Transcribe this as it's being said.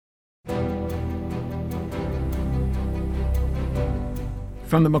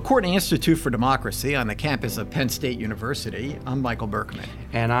From the McCourtney Institute for Democracy on the campus of Penn State University, I'm Michael Berkman.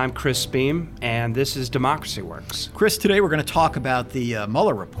 And I'm Chris Beam, and this is Democracy Works. Chris, today we're going to talk about the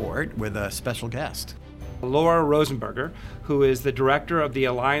Mueller report with a special guest. Laura Rosenberger, who is the director of the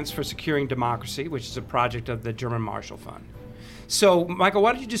Alliance for Securing Democracy, which is a project of the German Marshall Fund. So, Michael,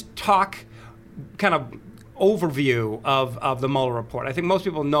 why don't you just talk kind of overview of the Mueller report? I think most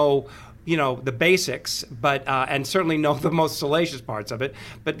people know the basics, but and certainly know the most salacious parts of it.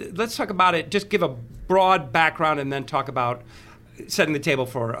 But let's talk about it. Just give a broad background, and then talk about setting the table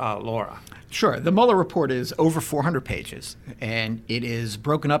for Laura. Sure. The Mueller report is over 400 pages, and it is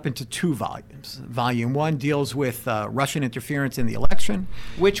broken up into two volumes. Volume 1 deals with Russian interference in the election,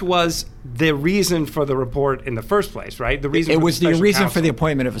 which was the reason for the report in the first place, right? The reason it was the reason counsel. For the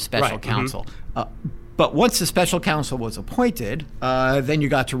appointment of a special right. counsel. But once the special counsel was appointed, then you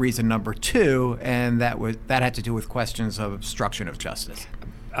got to reason number 2, and that had to do with questions of obstruction of justice.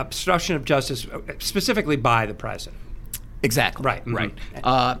 Obstruction of justice, specifically by the president. Exactly. Right.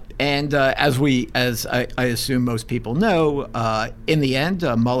 Right. And as I assume most people know, in the end,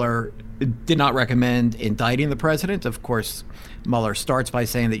 Mueller did not recommend indicting the president. Of course, Mueller starts by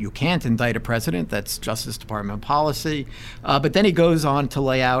saying that you can't indict a president. That's Justice Department policy. But then he goes on to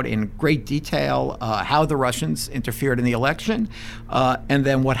lay out in great detail how the Russians interfered in the election, and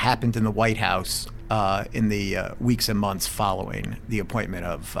then what happened in the White House in the weeks and months following the appointment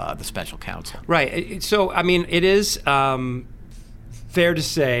of the special counsel. Right. So, I mean, it is fair to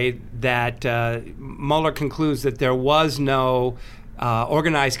say that Mueller concludes that there was no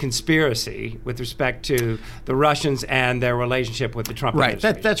organized conspiracy with respect to the Russians and their relationship with the Trump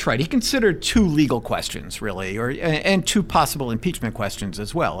administration. Right, that's right. He considered two legal questions, really, and two possible impeachment questions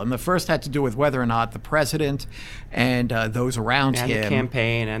as well. And the first had to do with whether or not the president and those around him, and the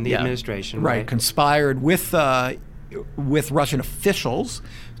campaign and the administration, right, conspired with Russian officials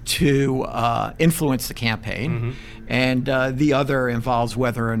to influence the campaign. Mm-hmm. And the other involves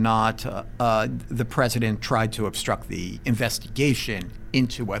whether or not the president tried to obstruct the investigation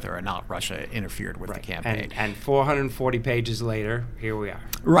into whether or not Russia interfered with the campaign. And 440 pages later, here we are.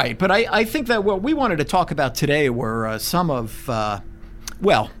 Right. But I think that what we wanted to talk about today were some of,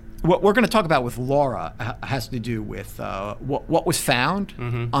 what we're going to talk about with Laura has to do with what was found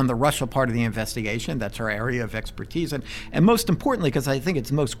on the Russia part of the investigation. That's her area of expertise. And most importantly, because I think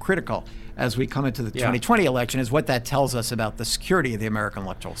it's most critical as we come into the 2020 election, is what that tells us about the security of the American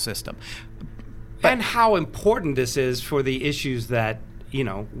electoral system. And how important this is for the issues that,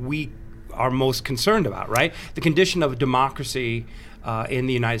 we are most concerned about, right? The condition of democracy in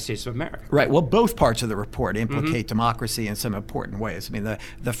the United States of America. Right. Well, both parts of the report implicate democracy in some important ways. I mean,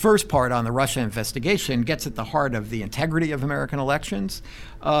 the first part on the Russia investigation gets at the heart of the integrity of American elections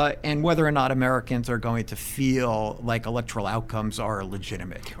and whether or not Americans are going to feel like electoral outcomes are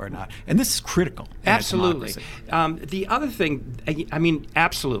legitimate or not. And this is critical. Absolutely. The other thing,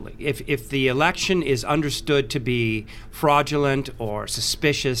 absolutely. If the election is understood to be fraudulent or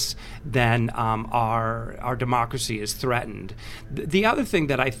suspicious, then our democracy is threatened. The other thing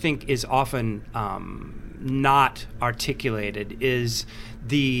that I think is often not articulated is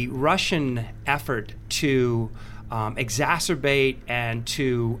the Russian effort to exacerbate and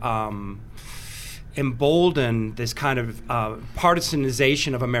to embolden this kind of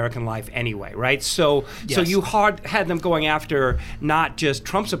partisanization of American life anyway, right? So you had them going after not just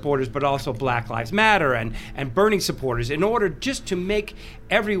Trump supporters, but also Black Lives Matter and Bernie supporters in order just to make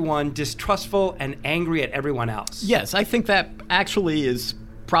everyone distrustful and angry at everyone else. Yes, I think that actually is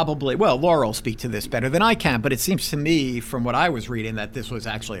probably, Laura will speak to this better than I can, but it seems to me from what I was reading that this was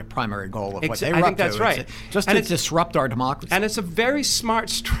actually a primary goal of what they were up to. I think that's right. Just to disrupt our democracy. And it's a very smart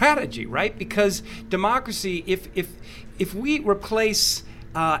strategy, right? Because democracy, if we replace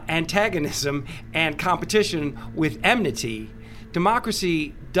antagonism and competition with enmity,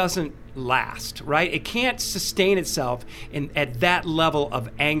 democracy doesn't last, right? It can't sustain itself at that level of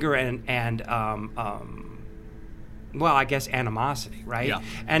anger and animosity, right? Yeah.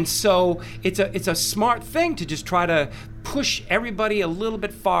 And so it's a smart thing to just try to push everybody a little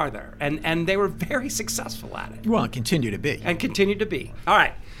bit farther, and they were very successful at it. Well, and continue to be. All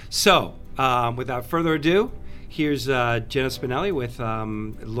right. So without further ado, here's Jenna Spinelli with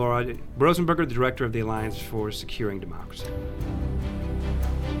Laura Rosenberger, the director of the Alliance for Securing Democracy.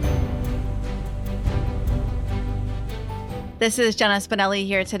 This is Jenna Spinelli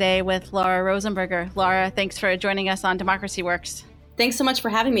here today with Laura Rosenberger. Laura, thanks for joining us on Democracy Works. Thanks so much for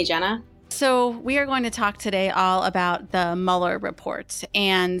having me, Jenna. So we are going to talk today all about the Mueller report.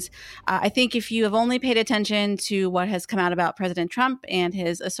 And I think if you have only paid attention to what has come out about President Trump and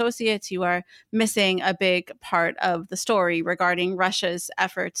his associates, you are missing a big part of the story regarding Russia's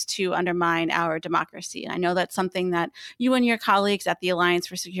efforts to undermine our democracy. And I know that's something that you and your colleagues at the Alliance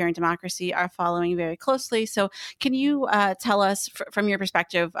for Securing Democracy are following very closely. So can you tell us from your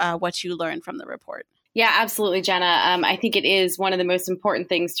perspective what you learned from the report? Yeah, absolutely, Jenna. I think it is one of the most important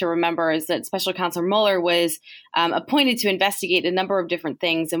things to remember is that Special Counsel Mueller was appointed to investigate a number of different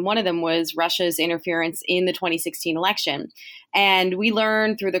things. And one of them was Russia's interference in the 2016 election. And we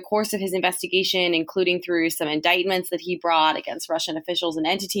learned through the course of his investigation, including through some indictments that he brought against Russian officials and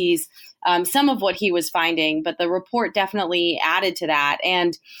entities, some of what he was finding. But the report definitely added to that.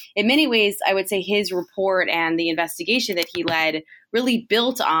 And in many ways, I would say his report and the investigation that he led really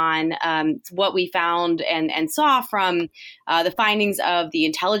built on what we found and saw from the findings of the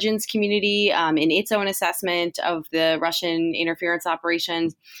intelligence community in its own assessment of the Russian interference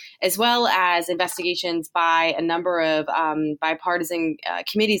operations, as well as investigations by a number of bipartisan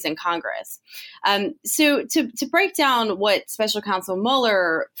committees in Congress. So to break down what Special Counsel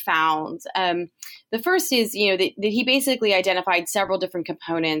Mueller found, the first is, that he basically identified several different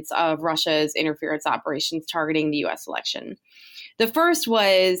components of Russia's interference operations targeting the U.S. election. The first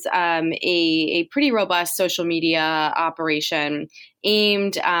was a pretty robust social media operation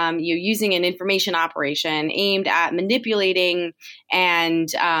aimed, using an information operation aimed at manipulating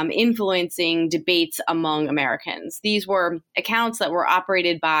and influencing debates among Americans. These were accounts that were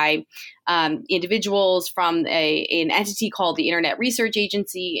operated by individuals from an entity called the Internet Research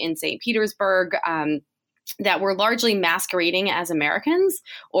Agency in St. Petersburg, that were largely masquerading as Americans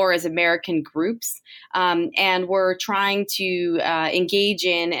or as American groups, and were trying to engage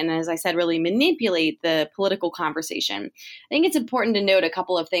in, and as I said, really manipulate the political conversation. I think it's important to note a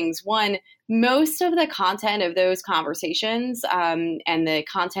couple of things. One, most of the content of those conversations and the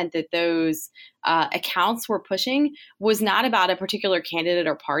content that those accounts were pushing was not about a particular candidate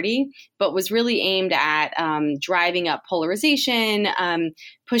or party, but was really aimed at driving up polarization,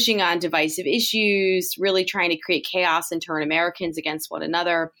 pushing on divisive issues, really trying to create chaos and turn Americans against one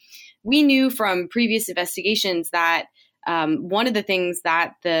another. We knew from previous investigations that one of the things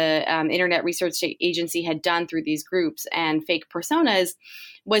that the Internet Research Agency had done through these groups and fake personas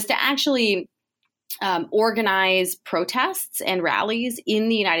was to actually organize protests and rallies in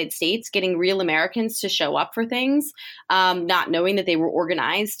the United States, getting real Americans to show up for things, not knowing that they were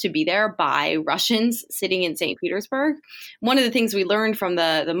organized to be there by Russians sitting in St. Petersburg. One of the things we learned from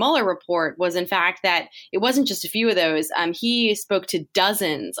the Mueller report was, in fact, that it wasn't just a few of those. He spoke to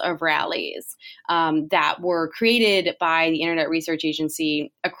dozens of rallies that were created by the Internet Research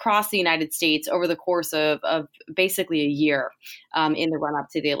Agency across the United States over the course of basically a year in the run-up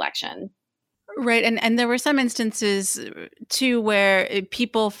to the election. Right. And there were some instances, too, where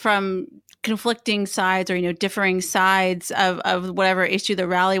people from conflicting sides or, differing sides of whatever issue the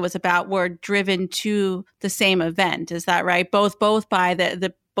rally was about were driven to the same event. Is that right? Both by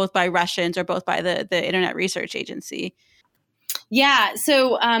both by Russians or both by the Internet Research Agency? Yeah.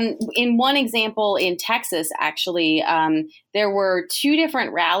 So in one example in Texas, actually, there were two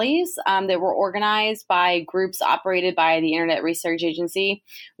different rallies that were organized by groups operated by the Internet Research Agency.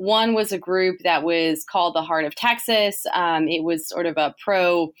 One was a group that was called the Heart of Texas. It was sort of a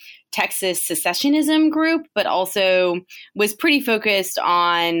pro-Texas secessionism group, but also was pretty focused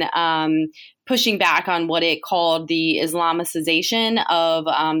on pushing back on what it called the Islamicization of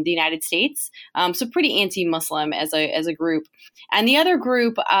the United States. So pretty anti-Muslim as a group. And the other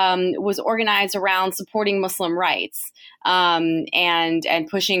group was organized around supporting Muslim rights and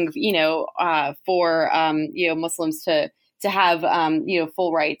pushing, for Muslims to have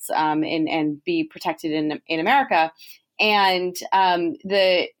full rights and be protected in America. And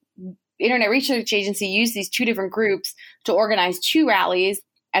the Internet Research Agency used these two different groups to organize two rallies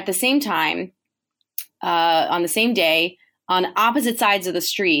at the same time, on the same day, on opposite sides of the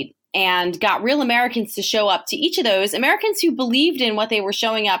street, and got real Americans to show up to each of those, Americans who believed in what they were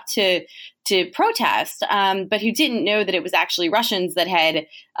showing up to protest, but who didn't know that it was actually Russians that had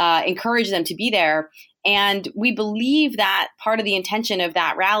encouraged them to be there. And we believe that part of the intention of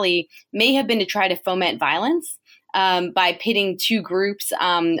that rally may have been to try to foment violence by pitting two groups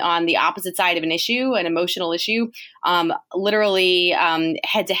on the opposite side of an issue, an emotional issue, literally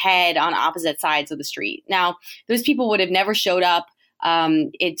head to head on opposite sides of the street. Now, those people would have never showed up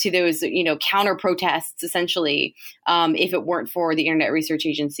to those, counter protests, essentially, if it weren't for the Internet Research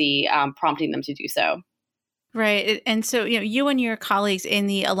Agency prompting them to do so. Right. And so, you and your colleagues in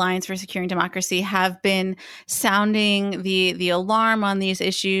the Alliance for Securing Democracy have been sounding the alarm on these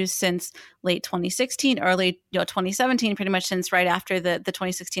issues since late 2016, early 2017, pretty much since right after the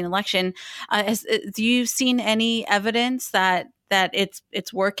 2016 election. Do you seen any evidence that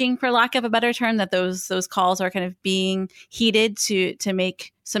it's working, for lack of a better term, that those calls are kind of being heeded to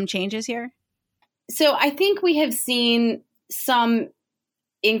make some changes here? So I think we have seen some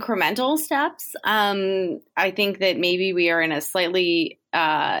incremental steps. I think that maybe we are in a slightly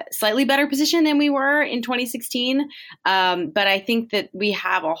better position than we were in 2016. But I think that we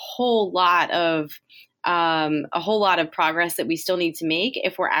have a whole lot of progress that we still need to make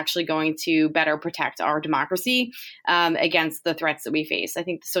if we're actually going to better protect our democracy against the threats that we face. I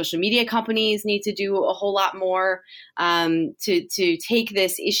think the social media companies need to do a whole lot more to take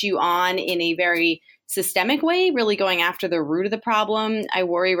this issue on in a very systemic way, really going after the root of the problem. I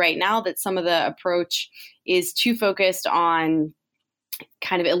worry right now that some of the approach is too focused on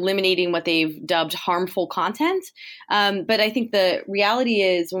kind of eliminating what they've dubbed harmful content. But I think the reality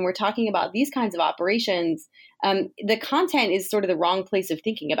is when we're talking about these kinds of operations, the content is sort of the wrong place of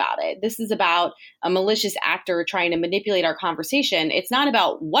thinking about it. This is about a malicious actor trying to manipulate our conversation. It's not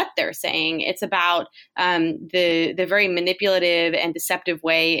about what they're saying. It's about the very manipulative and deceptive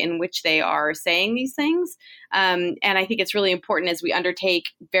way in which they are saying these things. And I think it's really important as we undertake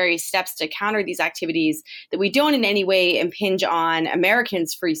various steps to counter these activities that we don't in any way impinge on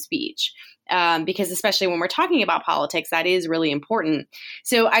Americans' free speech. Because especially when we're talking about politics, that is really important.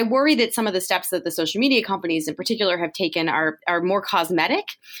 So I worry that some of the steps that the social media companies in particular have taken are more cosmetic,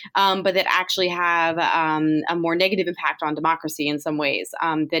 but that actually have a more negative impact on democracy in some ways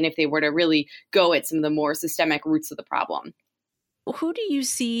than if they were to really go at some of the more systemic roots of the problem. Who do you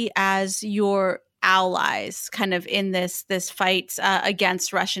see as your allies kind of in this fight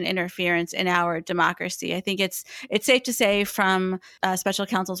against Russian interference in our democracy? I think it's safe to say from special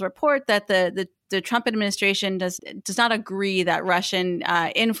counsel's report that the Trump administration does not agree that Russian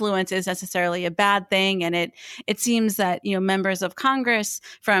influence is necessarily a bad thing, and it seems that members of Congress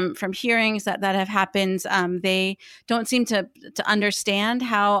from hearings that have happened, they don't seem to understand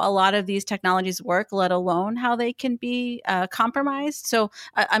how a lot of these technologies work, let alone how they can be compromised. So,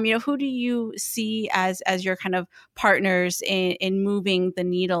 who do you see as your kind of partners in moving the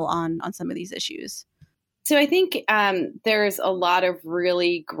needle on some of these issues? So I think there's a lot of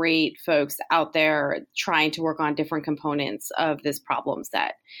really great folks out there trying to work on different components of this problem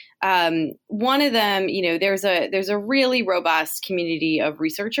set. One of them, there's a really robust community of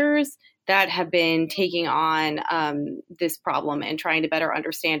researchers that have been taking on this problem and trying to better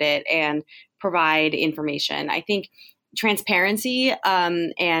understand it and provide information. I think transparency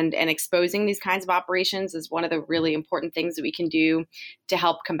and exposing these kinds of operations is one of the really important things that we can do to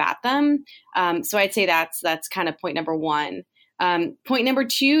help combat them. So I'd say that's kind of point number one. Point number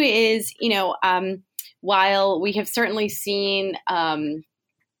two is, while we have certainly seen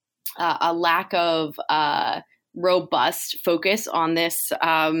a lack of robust focus on this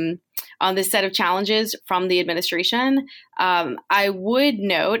set of challenges from the administration, I would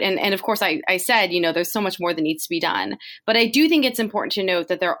note, and of course I said, there's so much more that needs to be done, but I do think it's important to note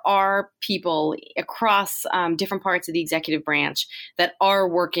that there are people across different parts of the executive branch that are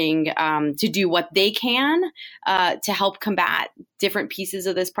working to do what they can to help combat different pieces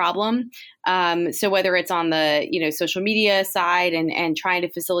of this problem. So whether it's on the social media side and trying to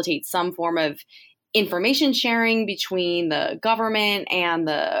facilitate some form of information sharing between the government and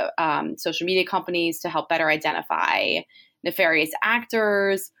the social media companies to help better identify nefarious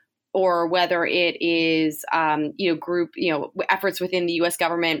actors, or whether it is efforts within the U.S.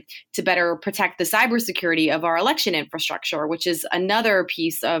 government to better protect the cybersecurity of our election infrastructure, which is another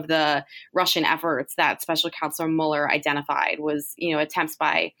piece of the Russian efforts that Special Counsel Mueller identified was attempts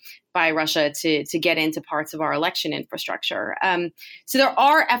by Russia to get into parts of our election infrastructure. So there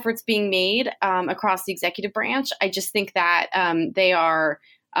are efforts being made across the executive branch. I just think that they are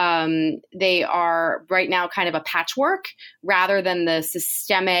right now kind of a patchwork rather than the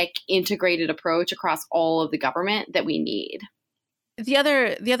systemic integrated approach across all of the government that we need. The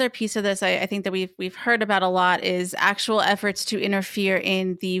other piece of this I think that we've heard about a lot is actual efforts to interfere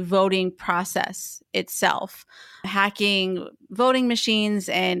in the voting process itself, hacking voting machines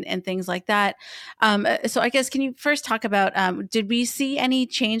and things like that. So I guess, can you first talk about, did we see any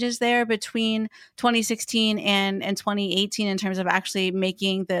changes there between 2016 and 2018 in terms of actually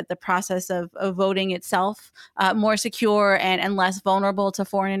making the process of voting itself more secure and less vulnerable to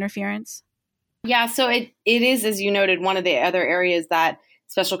foreign interference? Yeah, so it is, as you noted, one of the other areas that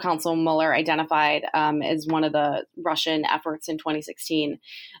Special Counsel Mueller identified as one of the Russian efforts in 2016.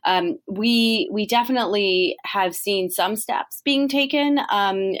 We definitely have seen some steps being taken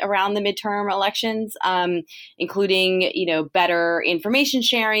around the midterm elections, including better information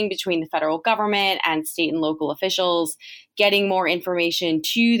sharing between the federal government and state and local officials, getting more information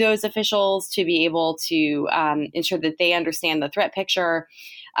to those officials to be able to ensure that they understand the threat picture.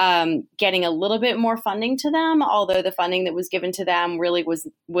 Getting a little bit more funding to them, although the funding that was given to them really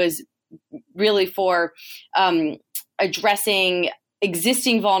was really for addressing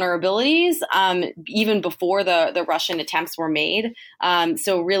existing vulnerabilities even before the Russian attempts were made.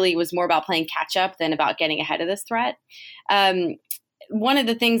 So really it was more about playing catch up than about getting ahead of this threat. One of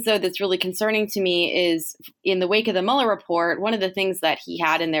the things, though, that's really concerning to me is in the wake of the Mueller report, one of the things that he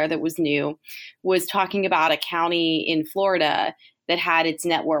had in there that was new was talking about a county in Florida that had its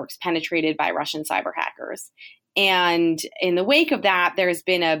networks penetrated by Russian cyber hackers. And in the wake of that, there's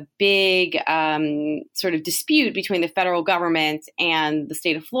been a big sort of dispute between the federal government and the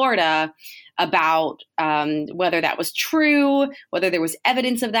state of Florida about whether that was true, whether there was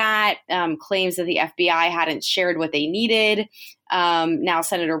evidence of that, claims that the FBI hadn't shared what they needed. Now,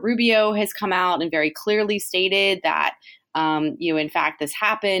 Senator Rubio has come out and very clearly stated that, in fact, this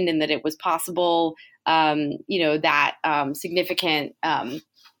happened and that it was possible that significant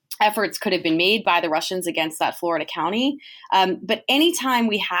efforts could have been made by the Russians against that Florida county. But anytime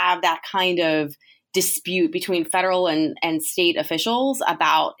we have that kind of dispute between federal and state officials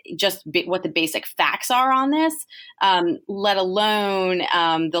about just what the basic facts are on this, let alone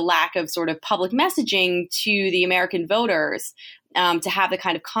the lack of sort of public messaging to the American voters, to have the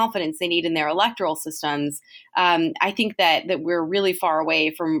kind of confidence they need in their electoral systems, I think that we're really far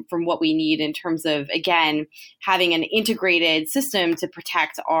away from what we need in terms of, again, having an integrated system to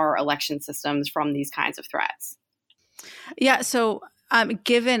protect our election systems from these kinds of threats. Yeah. So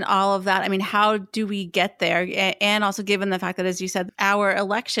given all of that, I mean, how do we get there? And also given the fact that, as you said, our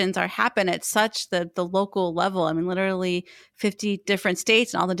elections happen at such the local level. I mean, literally 50 different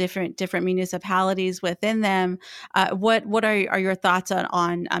states and all the different municipalities within them. What are your thoughts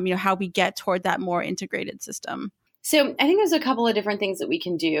on how we get toward that more integrated system? So I think there's a couple of different things that we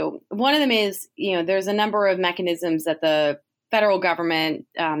can do. One of them is, there's a number of mechanisms that the federal government,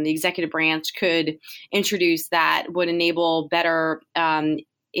 the executive branch could introduce that would enable better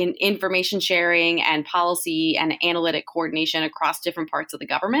information sharing and policy and analytic coordination across different parts of the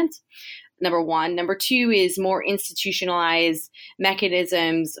government. Number one. Number two is more institutionalized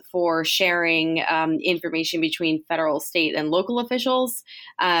mechanisms for sharing information between federal, state, and local officials.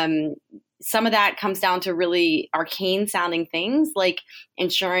 Some of that comes down to really arcane sounding things like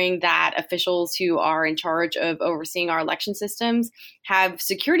ensuring that officials who are in charge of overseeing our election systems have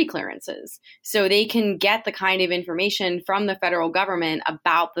security clearances so they can get the kind of information from the federal government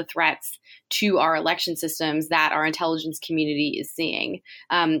about the threats to our election systems that our intelligence community is seeing.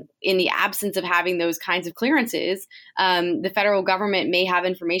 In the absence of having those kinds of clearances, the federal government may have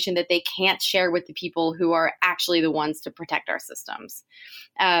information that they can't share with the people who are actually the ones to protect our systems.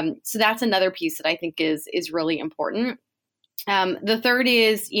 So that's another piece that I think is really important. The third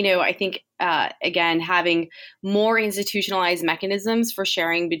is, I think, again, having more institutionalized mechanisms for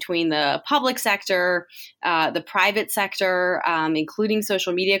sharing between the public sector, the private sector, including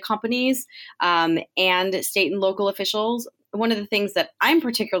social media companies, and state and local officials. One of the things that I'm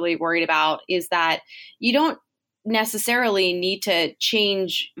particularly worried about is that you don't necessarily need to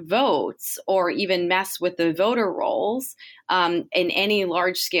change votes or even mess with the voter rolls in any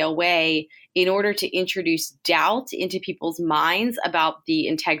large scale way in order to introduce doubt into people's minds about the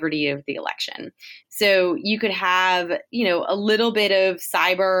integrity of the election. So you could have, a little bit of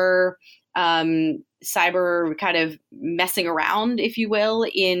cyber kind of messing around, if you will,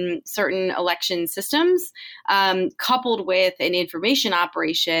 in certain election systems, coupled with an information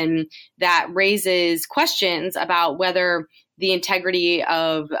operation that raises questions about whether the integrity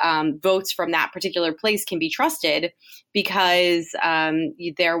of votes from that particular place can be trusted because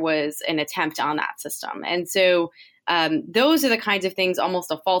there was an attempt on that system. And so those are the kinds of things,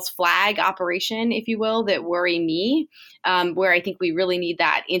 almost a false flag operation, if you will, that worry me, where I think we really need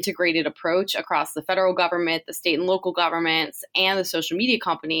that integrated approach across the federal government, the state and local governments, and the social media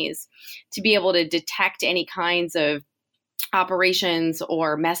companies to be able to detect any kinds of operations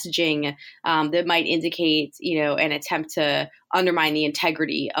or messaging that might indicate, an attempt to undermine the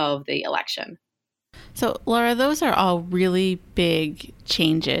integrity of the election. So, Laura, those are all really big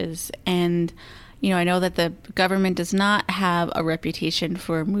changes. And I know that the government does not have a reputation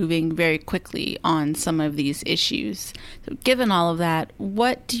for moving very quickly on some of these issues. So given all of that,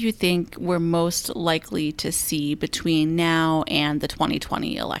 what do you think we're most likely to see between now and the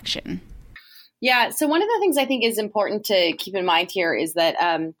 2020 election? Yeah, so one of the things I think is important to keep in mind here is that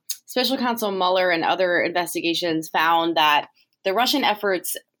Special Counsel Mueller and other investigations found that the Russian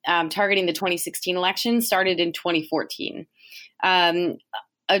efforts targeting the 2016 election started in 2014.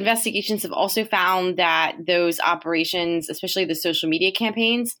 Investigations have also found that those operations, especially the social media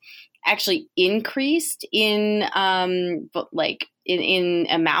campaigns, actually increased in in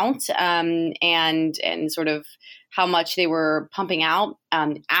amount and sort of how much they were pumping out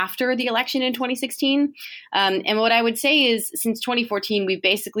after the election in 2016. And what I would say is, since 2014, we've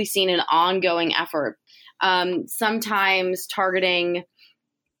basically seen an ongoing effort, sometimes targeting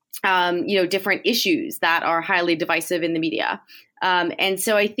different issues that are highly divisive in the media. And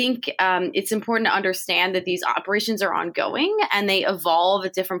so I think it's important to understand that these operations are ongoing and they evolve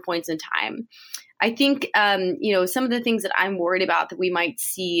at different points in time. I think, some of the things that I'm worried about that we might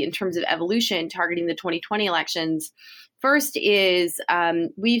see in terms of evolution targeting the 2020 elections, first is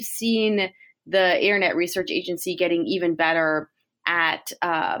we've seen the Internet Research Agency getting even better at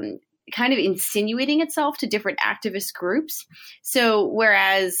kind of insinuating itself to different activist groups. So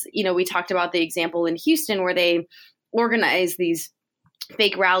whereas, we talked about the example in Houston where they organized these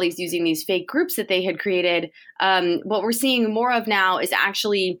fake rallies using these fake groups that they had created, what we're seeing more of now is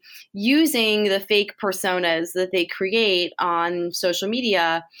actually using the fake personas that they create on social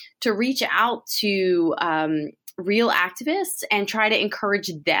media to reach out to real activists and try to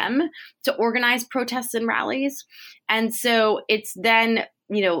encourage them to organize protests and rallies. And so it's then,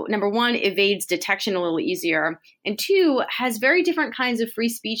 number one, evades detection a little easier, and two, has very different kinds of free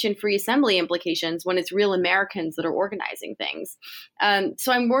speech and free assembly implications when it's real Americans that are organizing things.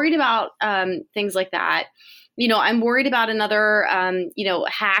 So I'm worried about things like that. I'm worried about another,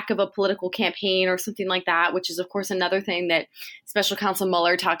 hack of a political campaign or something like that, which is, of course, another thing that Special Counsel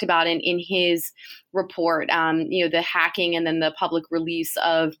Mueller talked about in his report, the hacking and then the public release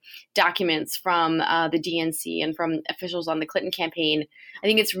of documents from the DNC and from officials on the Clinton campaign. I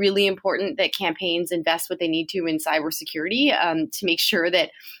think it's really important that campaigns invest what they need to in cybersecurity to make sure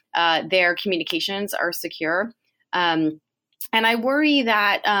that their communications are secure. And I worry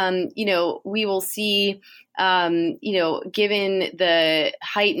that, we will see, given the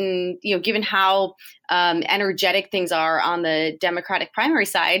heightened, given how energetic things are on the Democratic primary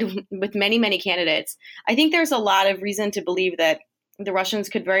side with many, many candidates, I think there's a lot of reason to believe that the Russians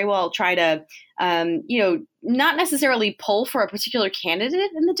could very well try to, not necessarily pull for a particular candidate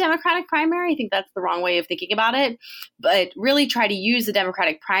in the Democratic primary. I think that's the wrong way of thinking about it, but really try to use the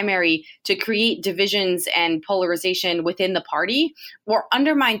Democratic primary to create divisions and polarization within the party or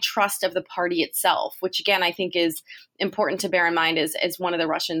undermine trust of the party itself, which again, I think is important to bear in mind as one of the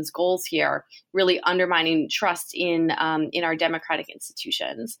Russians' goals here, really undermining trust in our democratic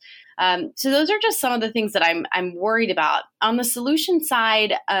institutions. So those are just some of the things that I'm worried about. On the solution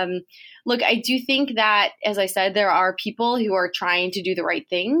side, look, I do think that, as I said, there are people who are trying to do the right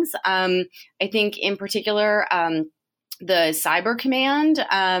things. I think in particular, the Cyber Command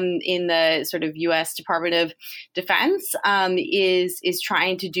in the sort of U.S. Department of Defense is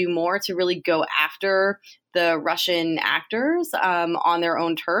trying to do more to really go after the Russian actors on their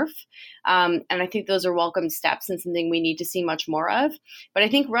own turf. And I think those are welcome steps and something we need to see much more of. But I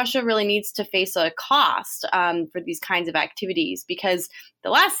think Russia really needs to face a cost for these kinds of activities, because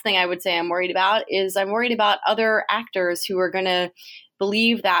the last thing I would say I'm worried about is I'm worried about other actors who are going to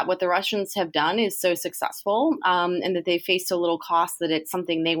believe that what the Russians have done is so successful and that they face so little cost that it's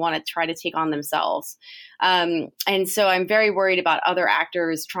something they want to try to take on themselves. And so I'm very worried about other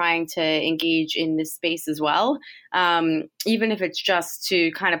actors trying to engage in this space as well, even if it's just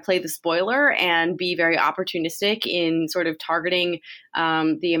to kind of play the spoiler and be very opportunistic in sort of targeting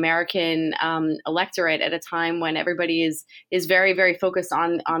the American electorate at a time when everybody is very, very focused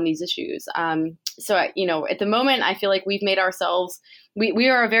on these issues. So, at the moment, I feel like we've made ourselves, we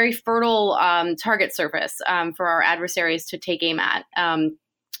are a very fertile target surface for our adversaries to take aim at.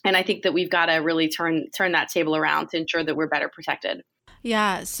 And I think that we've got to really turn that table around to ensure that we're better protected.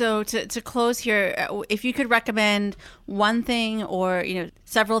 Yeah. So to close here, if you could recommend one thing or,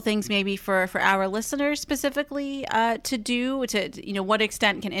 several things maybe for our listeners specifically to do to, what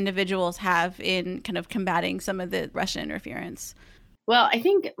extent can individuals have in kind of combating some of the Russian interference? Well, I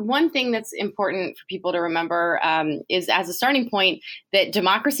think one thing that's important for people to remember is, as a starting point, that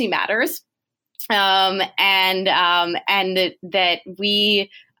democracy matters, and that we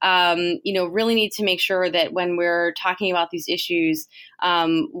really need to make sure that when we're talking about these issues,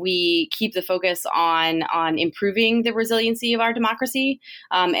 we keep the focus on improving the resiliency of our democracy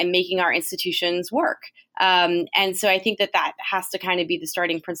and making our institutions work. And so I think that has to kind of be the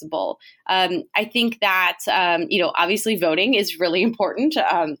starting principle. I think that, obviously voting is really important.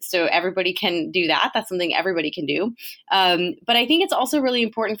 So everybody can do that. That's something everybody can do. But I think it's also really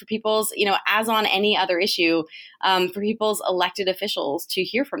important for people's, as on any other issue, for people's elected officials to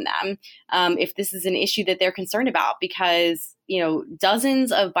hear from them if this is an issue that they're concerned about, because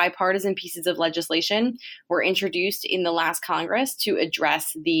dozens of bipartisan pieces of legislation were introduced in the last Congress to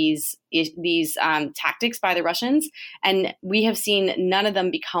address these tactics by the Russians, and we have seen none of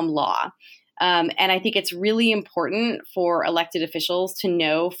them become law. And I think it's really important for elected officials to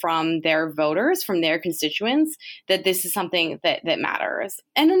know from their voters, from their constituents, that this is something that matters.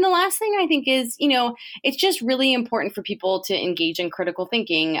 And then the last thing I think is, it's just really important for people to engage in critical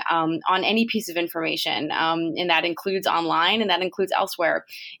thinking on any piece of information. And that includes online and that includes elsewhere.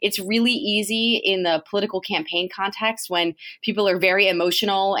 It's really easy in the political campaign context when people are very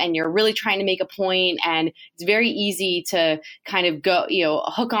emotional and you're really trying to make a point. And it's very easy to kind of go,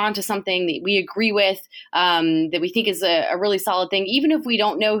 hook on to something that we agree with, that we think is a really solid thing, even if we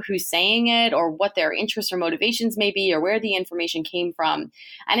don't know who's saying it or what their interests or motivations may be or where the information came from.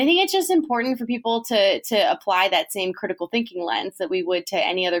 And I think it's just important for people to apply that same critical thinking lens that we would to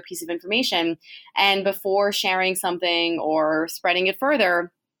any other piece of information. And before sharing something or spreading it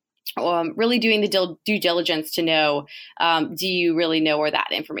further, really doing the due diligence to know, do you really know where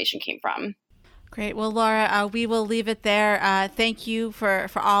that information came from? Great. Well, Laura, we will leave it there. Thank you for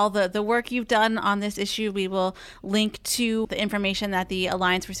all the work you've done on this issue. We will link to the information that the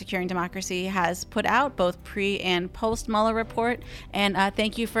Alliance for Securing Democracy has put out, both pre and post Mueller report. And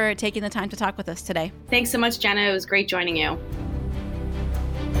thank you for taking the time to talk with us today. Thanks so much, Jenna. It was great joining you.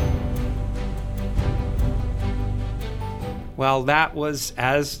 Well, that was,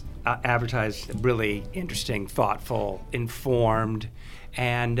 as advertised, really interesting, thoughtful, informed.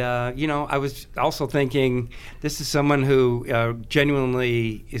 And, I was also thinking this is someone who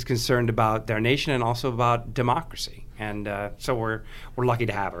genuinely is concerned about their nation and also about democracy. And so we're lucky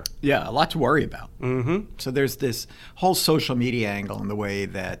to have her. Yeah, a lot to worry about. Mm-hmm. So there's this whole social media angle in the way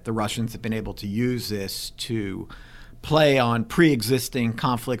that the Russians have been able to use this to play on pre-existing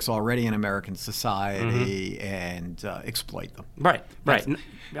conflicts already in American society and exploit them. Right.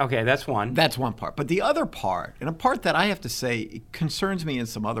 Okay, that's one. That's one part. But the other part, and a part that I have to say concerns me in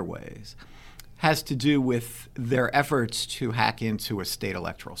some other ways, has to do with their efforts to hack into a state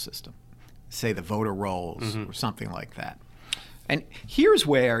electoral system, say the voter rolls or something like that. And here's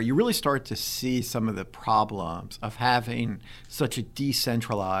where you really start to see some of the problems of having such a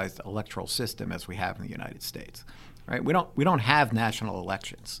decentralized electoral system as we have in the United States. Right? We don't have national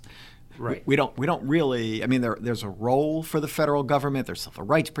elections. Right. We don't really. I mean, there's a role for the federal government. There's civil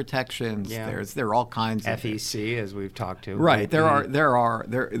rights protections. Yeah. There are all kinds of FEC, as we've talked to. Right.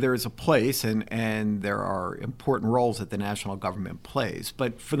 There is a place and there are important roles that the national government plays.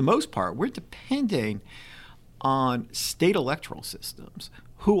 But for the most part, we're depending on state electoral systems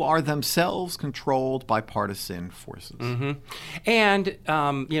who are themselves controlled by partisan forces. Mm-hmm. And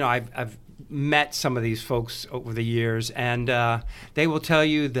I've met some of these folks over the years, and they will tell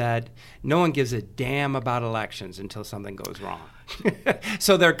you that no one gives a damn about elections until something goes wrong.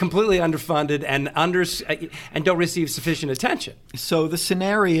 So they're completely underfunded and don't receive sufficient attention. So the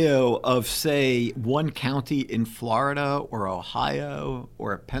scenario of, say, one county in Florida or Ohio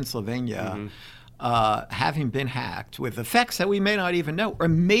or Pennsylvania having been hacked with effects that we may not even know, or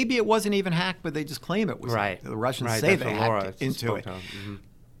maybe it wasn't even hacked, but they just claim it was hacked. The Russians say they hacked into it.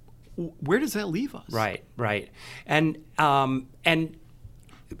 Where does that leave us? Right. And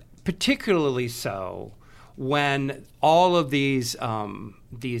particularly so when all of these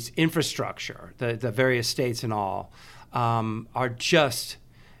infrastructure, the various states and all, are just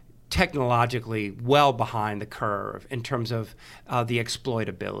technologically well behind the curve in terms of the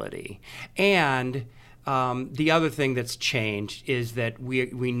exploitability. And the other thing that's changed is that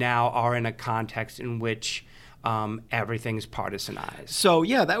we now are in a context in which everything's partisanized. So,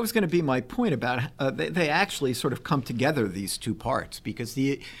 yeah, that was going to be my point about they actually sort of come together, these two parts, because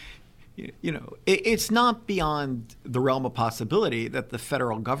it's not beyond the realm of possibility that the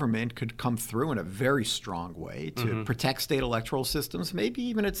federal government could come through in a very strong way to protect state electoral systems. Maybe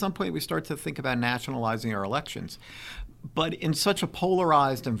even at some point we start to think about nationalizing our elections. But in such a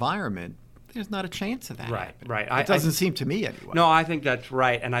polarized environment, there's not a chance of that happening. Right. It doesn't seem to me anyway. No, I think that's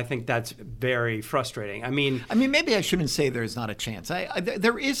right, and I think that's very frustrating. I mean, maybe I shouldn't say there's not a chance.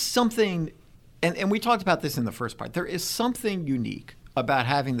 There is something, and we talked about this in the first part. There is something unique about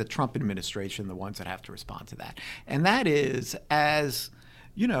having the Trump administration the ones that have to respond to that. And that is, as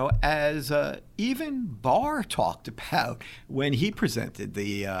even Barr talked about when he presented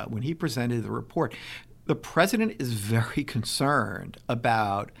the report, the president is very concerned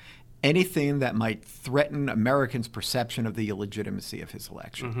about anything that might threaten Americans' perception of the illegitimacy of his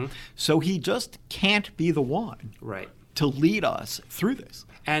election. Mm-hmm. So he just can't be the one to lead us through this.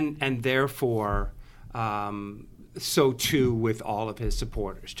 And therefore, so too with all of his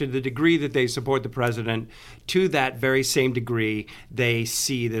supporters. To the degree that they support the president, to that very same degree, they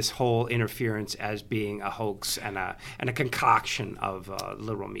see this whole interference as being a hoax and a concoction of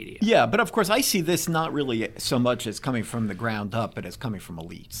liberal media. Yeah, but of course I see this not really so much as coming from the ground up, but as coming from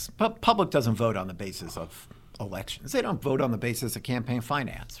elites. But public doesn't vote on the basis of elections. They don't vote on the basis of campaign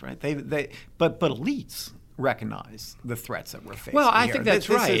finance, right? But elites recognize the threats that we're facing. Well, I think that's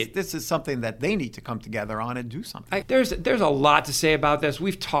right. This is something that they need to come together on and do something. There's a lot to say about this.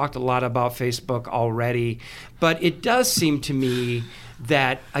 We've talked a lot about Facebook already, but it does seem to me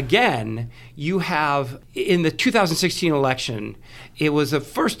that, again, you have, in the 2016 election, it was the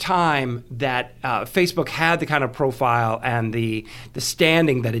first time that Facebook had the kind of profile and the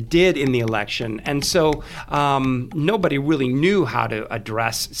standing that it did in the election. And so nobody really knew how to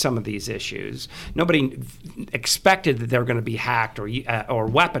address some of these issues. Nobody expected that they were going to be hacked or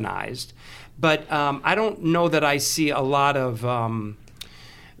weaponized. But I don't know that I see a lot of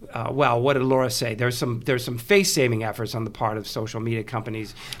what did Laura say? There's some face-saving efforts on the part of social media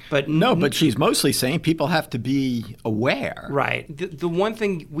companies, but but she's mostly saying people have to be aware. Right. The one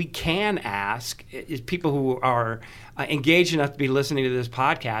thing we can ask is people who are engaged enough to be listening to this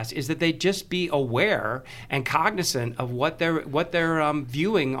podcast is that they just be aware and cognizant of what they're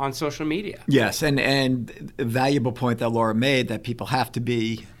viewing on social media. Yes, and a valuable point that Laura made, that people have to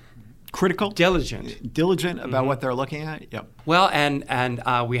be critical, diligent about what they're looking at. Yep. Well, and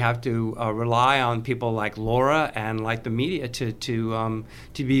we have to rely on people like Laura and like the media to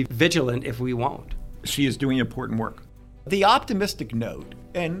be vigilant if we won't. She is doing important work. The optimistic note,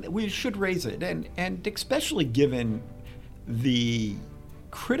 and we should raise it, and especially given the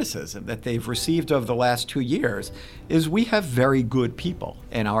criticism that they've received over the last 2 years, is we have very good people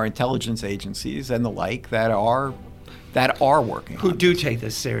in our intelligence agencies and the like that are working. Who do take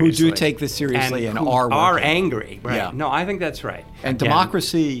this seriously. And are angry. Right. Yeah. No, I think that's right. And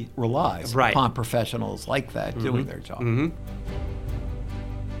democracy relies upon professionals like that doing their job. Mm-hmm.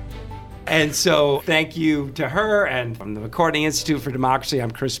 And so thank you to her. And from the McCourtney Institute for Democracy,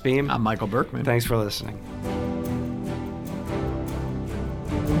 I'm Chris Beam. I'm Michael Berkman. Thanks for listening.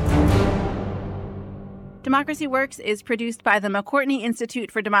 Democracy Works is produced by the McCourtney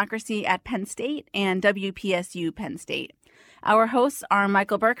Institute for Democracy at Penn State and WPSU Penn State. Our hosts are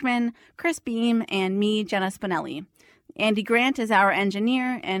Michael Berkman, Chris Beam, and me, Jenna Spinelli. Andy Grant is our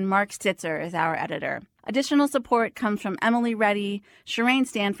engineer, and Mark Stitzer is our editor. Additional support comes from Emily Reddy, Shireen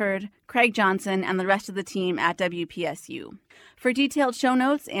Stanford, Craig Johnson, and the rest of the team at WPSU. For detailed show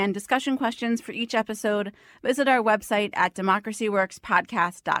notes and discussion questions for each episode, visit our website at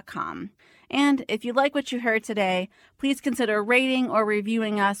democracyworkspodcast.com. And if you like what you heard today, please consider rating or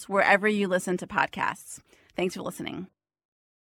reviewing us wherever you listen to podcasts. Thanks for listening.